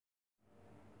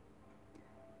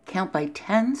Count by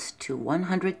tens to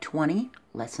 120,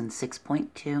 lesson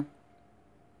 6.2.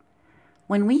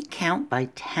 When we count by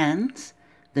tens,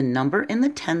 the number in the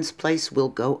tens place will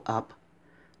go up.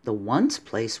 The ones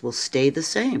place will stay the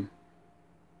same.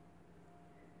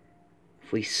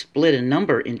 If we split a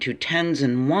number into tens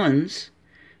and ones,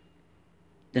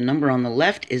 the number on the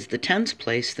left is the tens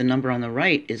place, the number on the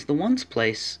right is the ones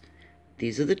place.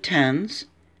 These are the tens,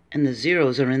 and the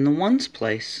zeros are in the ones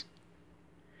place.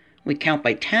 We count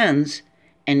by tens,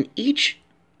 and each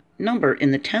number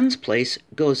in the tens place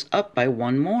goes up by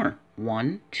one more.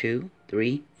 1, 2,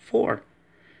 3, 4.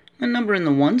 The number in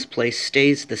the ones place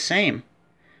stays the same.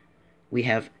 We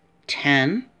have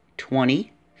 10,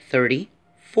 20, 30,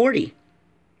 40.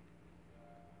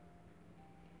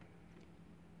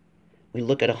 We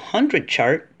look at a 100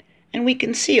 chart, and we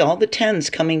can see all the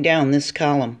tens coming down this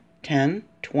column. 10,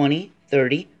 20,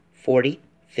 30, 40,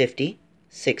 50,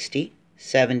 60,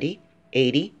 70,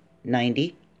 80,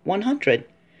 90, 100.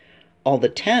 All the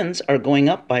tens are going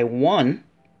up by 1,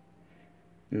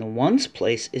 and the ones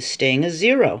place is staying a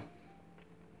 0.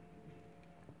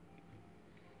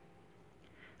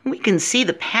 We can see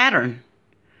the pattern.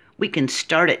 We can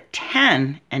start at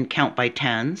 10 and count by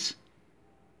tens.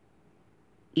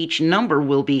 Each number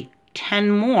will be 10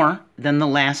 more than the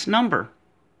last number.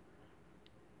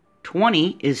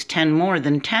 20 is 10 more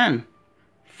than 10.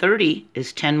 30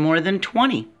 is 10 more than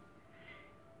 20.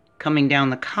 Coming down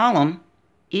the column,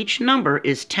 each number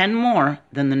is 10 more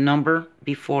than the number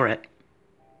before it.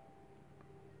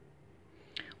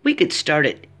 We could start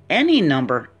at any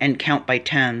number and count by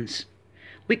tens.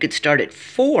 We could start at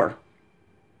 4.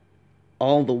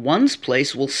 All the ones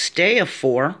place will stay a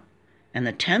 4, and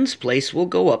the tens place will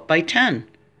go up by 10.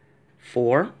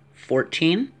 4,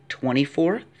 14,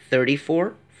 24,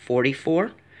 34,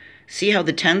 44. See how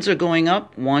the tens are going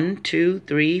up? 1, 2,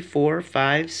 3, 4,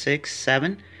 5, 6,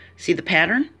 7. See the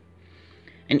pattern?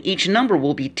 And each number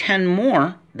will be 10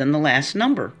 more than the last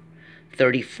number.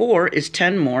 34 is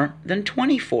 10 more than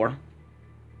 24.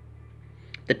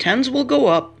 The tens will go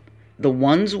up, the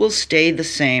ones will stay the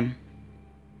same.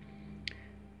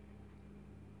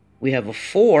 We have a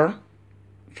 4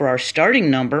 for our starting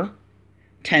number.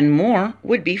 10 more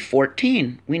would be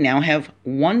 14. We now have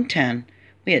 1 10.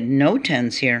 We had no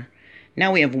tens here.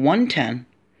 Now we have 1 10.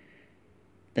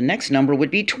 The next number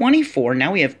would be 24.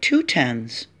 Now we have 2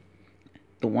 tens.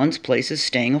 The ones place is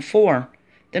staying a 4.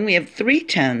 Then we have 3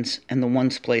 tens, and the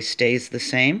ones place stays the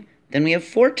same. Then we have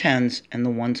 4 tens, and the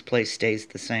ones place stays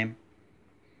the same.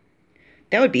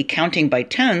 That would be counting by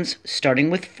tens, starting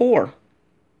with 4.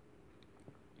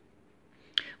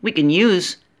 We can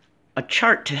use a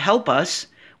chart to help us.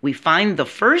 We find the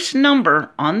first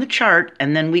number on the chart,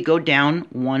 and then we go down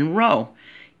one row.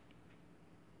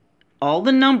 All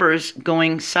the numbers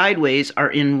going sideways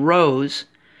are in rows.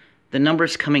 The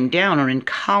numbers coming down are in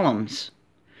columns.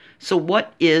 So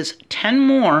what is 10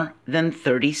 more than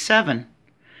 37?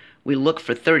 We look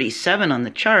for 37 on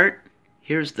the chart.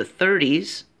 Here's the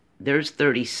 30s. There's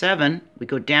 37. We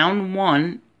go down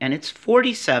 1, and it's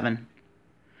 47.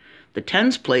 The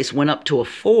tens place went up to a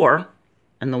 4,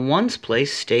 and the ones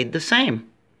place stayed the same.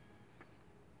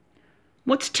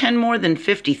 What's 10 more than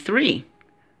 53?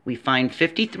 We find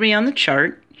 53 on the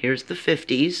chart. Here's the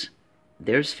 50s.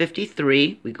 There's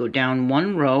 53. We go down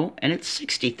one row, and it's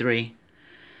 63.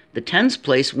 The tens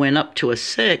place went up to a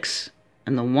 6,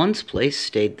 and the ones place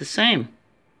stayed the same.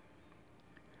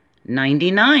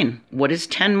 99. What is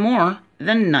 10 more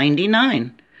than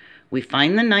 99? We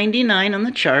find the 99 on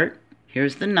the chart.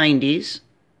 Here's the 90s.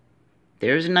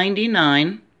 There's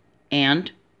 99,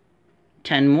 and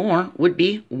 10 more would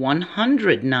be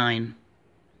 109.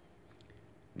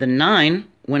 The 9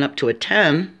 went up to a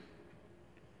 10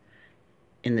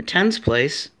 in the tens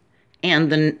place, and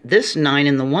then this 9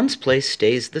 in the ones place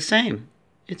stays the same.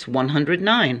 It's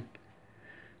 109.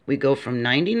 We go from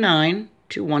 99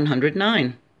 to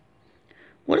 109.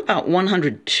 What about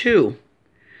 102?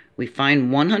 We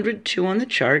find 102 on the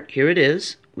chart. Here it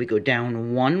is. We go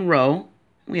down one row.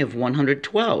 We have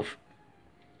 112.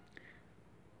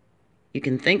 You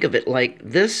can think of it like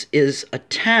this is a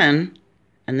 10,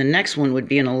 and the next one would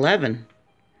be an 11.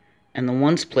 And the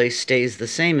ones place stays the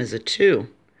same as a 2.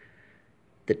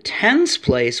 The tens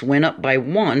place went up by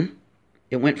 1.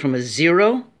 It went from a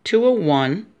 0 to a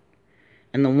 1,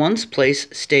 and the ones place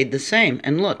stayed the same.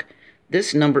 And look,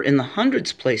 this number in the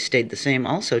hundreds place stayed the same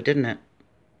also, didn't it?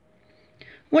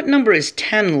 What number is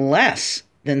 10 less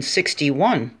than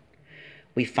 61?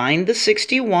 We find the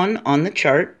 61 on the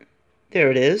chart. There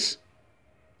it is.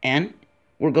 And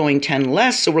we're going 10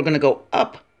 less, so we're going to go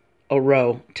up a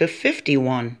row to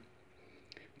 51.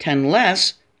 10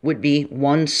 less would be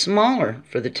 1 smaller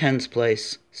for the tens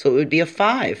place. So it would be a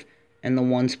 5, and the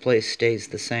ones place stays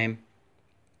the same.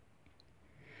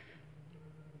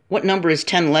 What number is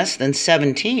 10 less than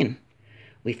 17?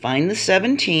 We find the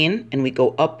 17 and we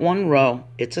go up 1 row.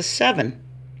 It's a 7.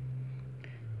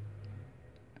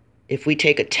 If we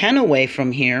take a 10 away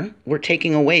from here, we're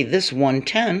taking away this 1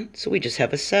 10, so we just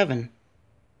have a 7.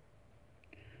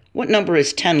 What number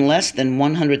is 10 less than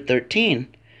 113?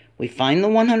 We find the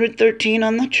 113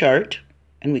 on the chart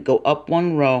and we go up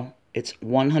 1 row. It's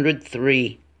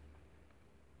 103.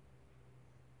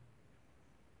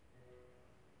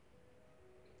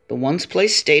 The ones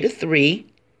place stayed a 3,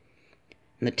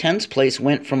 and the tens place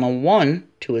went from a 1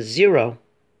 to a 0.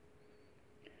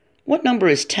 What number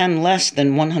is 10 less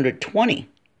than 120?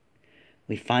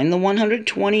 We find the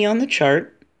 120 on the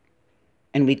chart,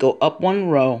 and we go up 1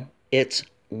 row. It's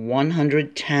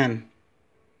 110.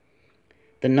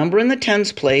 The number in the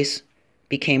tens place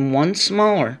became 1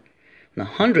 smaller. The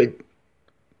 100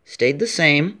 stayed the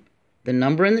same. The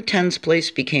number in the tens place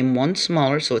became 1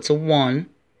 smaller, so it's a 1.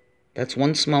 That's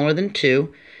 1 smaller than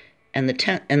 2. And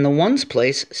the ones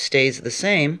place stays the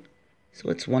same, so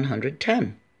it's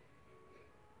 110.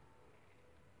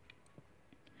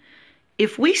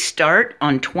 If we start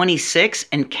on 26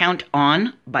 and count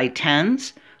on by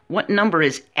tens, what number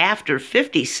is after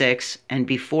 56 and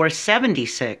before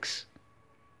 76?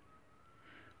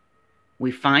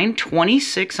 We find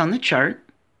 26 on the chart.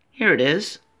 Here it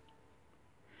is.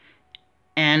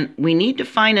 And we need to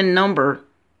find a number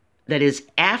that is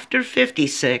after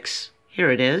 56.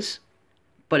 Here it is.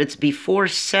 But it's before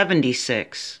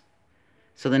 76.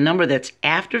 So the number that's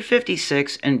after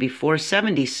 56 and before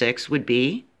 76 would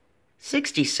be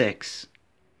 66.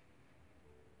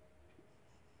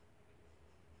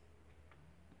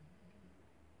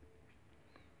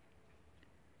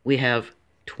 We have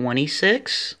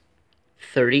 26,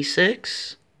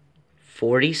 36,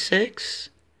 46,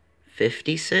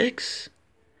 56,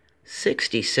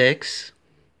 66.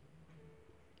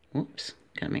 Whoops,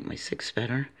 gotta make my 6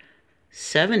 better.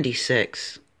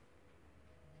 76.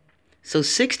 So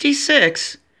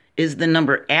 66 is the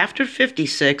number after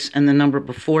 56 and the number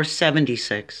before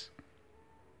 76.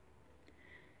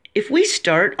 If we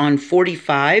start on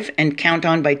 45 and count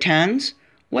on by tens,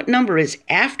 what number is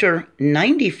after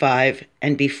 95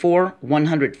 and before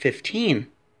 115?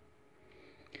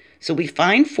 So we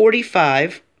find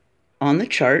 45 on the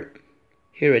chart.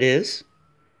 Here it is.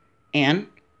 And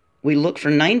we look for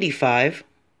 95.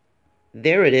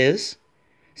 There it is.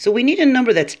 So we need a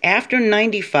number that's after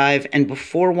 95 and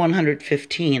before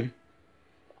 115.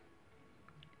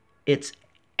 It's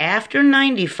after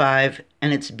 95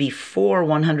 and it's before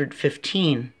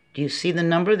 115. Do you see the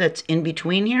number that's in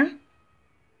between here?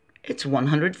 It's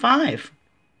 105.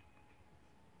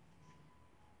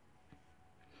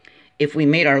 If we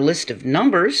made our list of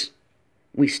numbers,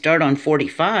 we start on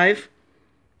 45,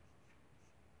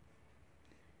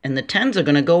 and the tens are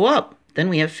going to go up. Then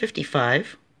we have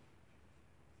 55,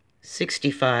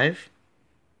 65,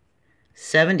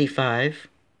 75,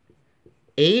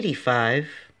 85,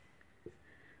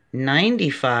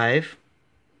 95,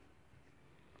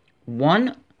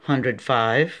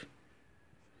 105,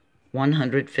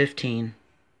 115.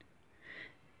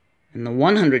 And the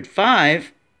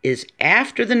 105 is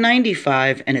after the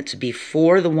 95 and it's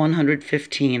before the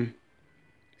 115.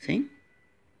 See?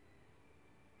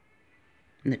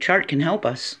 And the chart can help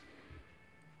us.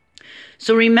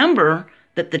 So remember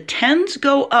that the tens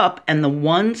go up and the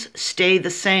ones stay the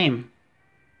same.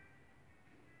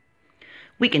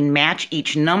 We can match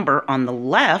each number on the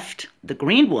left, the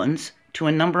green ones, to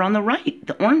a number on the right,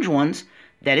 the orange ones,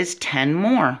 that is 10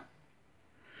 more.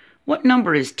 What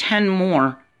number is 10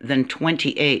 more than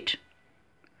 28?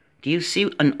 Do you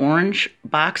see an orange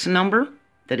box number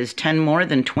that is 10 more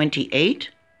than 28?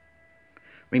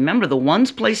 Remember, the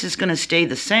ones place is going to stay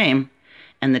the same,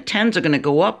 and the tens are going to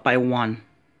go up by 1.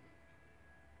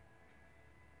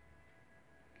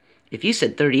 If you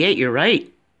said 38, you're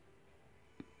right.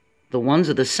 The ones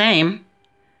are the same,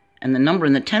 and the number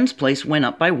in the tens place went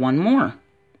up by 1 more.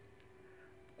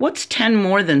 What's 10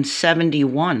 more than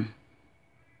 71?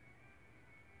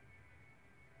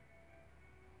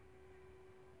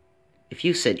 If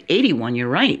you said 81, you're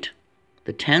right.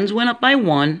 The tens went up by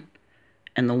 1,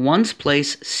 and the ones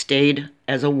place stayed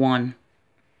as a 1.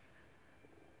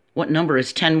 What number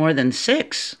is 10 more than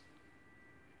 6?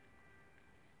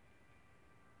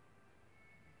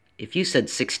 If you said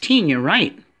 16, you're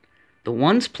right. The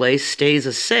ones place stays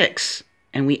a 6,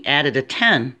 and we added a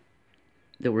 10.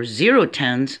 There were 0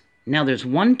 tens, now there's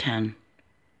 1 10.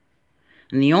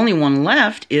 And the only one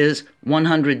left is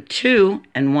 102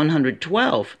 and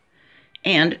 112.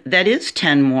 And that is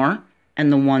 10 more,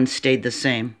 and the 1 stayed the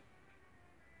same.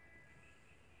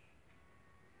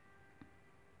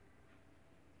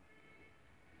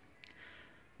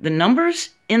 The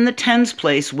numbers in the tens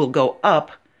place will go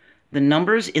up. The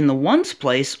numbers in the ones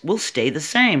place will stay the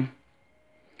same.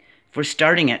 If we're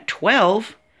starting at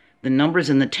 12, the numbers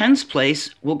in the tens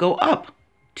place will go up.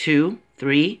 2,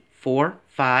 3, 4,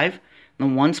 5. The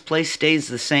ones place stays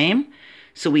the same.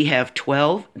 So we have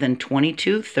 12, then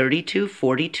 22, 32,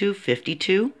 42,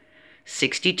 52,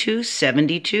 62,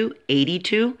 72,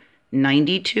 82,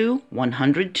 92,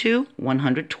 102,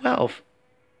 112.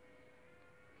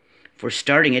 If we're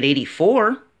starting at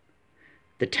 84,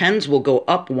 the tens will go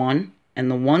up 1,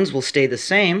 and the ones will stay the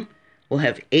same. We'll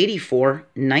have 84,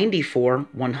 94,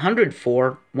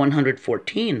 104,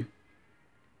 114.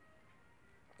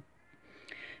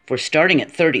 If we're starting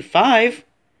at 35,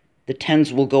 the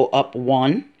tens will go up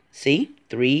 1. See?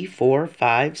 3, 4,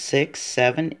 5, 6,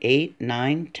 7, 8,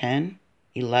 9, 10,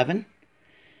 11.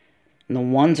 And the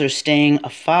ones are staying a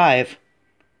 5.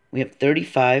 We have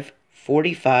 35,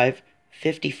 45,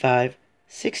 55,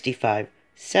 65,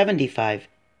 75,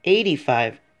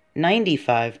 85,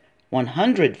 95,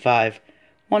 105,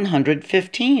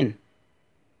 115.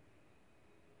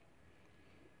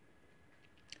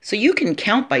 So you can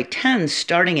count by tens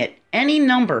starting at any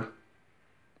number.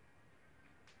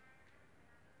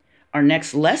 Our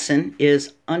next lesson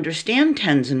is Understand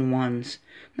Tens and Ones.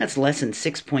 That's lesson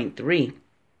 6.3.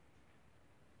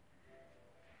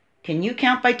 Can you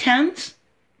count by tens?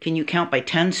 Can you count by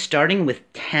tens starting with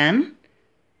 10?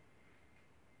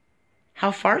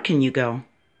 How far can you go?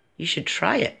 You should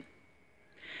try it.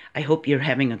 I hope you're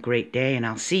having a great day, and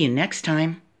I'll see you next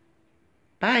time.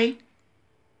 Bye.